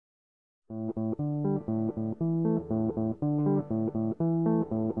Oh,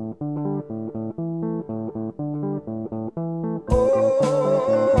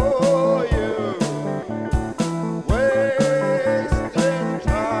 you wasting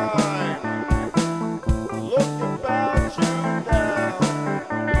time. Look about you now.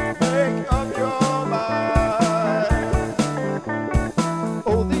 Make up your mind.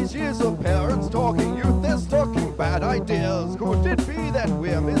 All these years of parents talking, youth they're stocking bad ideas. Could it be that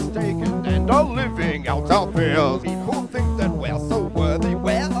we're mistaken and are living out our fears? People think that we're so worthy.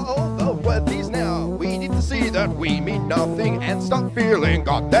 Where are all the worthies now? We need to see that we mean nothing and stop feeling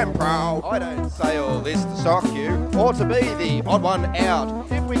goddamn proud. I don't say all this to shock you or to be the odd one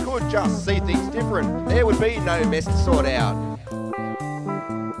out. If we could just see things different, there would be no mess to sort out.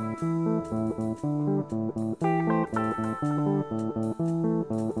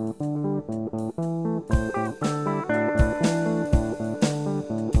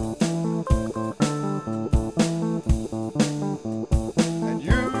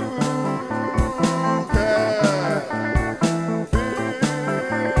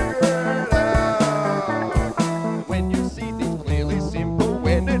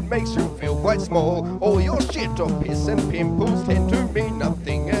 Makes you feel quite small. All your shit of piss and pimples tend to mean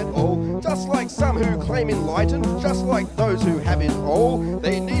nothing at all. Just like some who claim enlightened, just like those who have it all.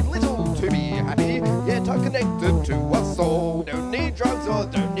 They need little to be happy, yet are connected to us all. Don't need drugs or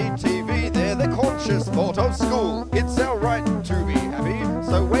don't need TV, they're the conscious thought of school. It's our right to be happy,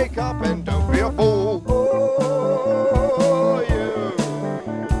 so wake up and don't be a fool.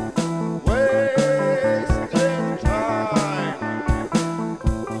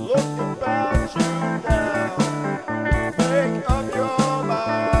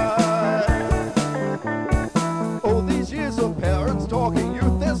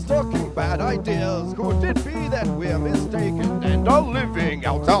 Ideas. Could it be that we're mistaken and are living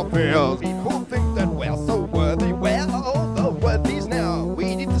out our fears? People think that we're so worthy. Where are all the worthies now?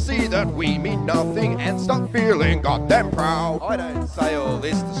 We need to see that we mean nothing and stop feeling goddamn proud. I don't say all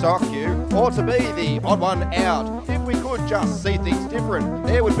this to shock you or to be the odd one out. If we could just see things different,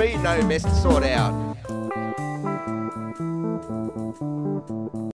 there would be no mess to sort out.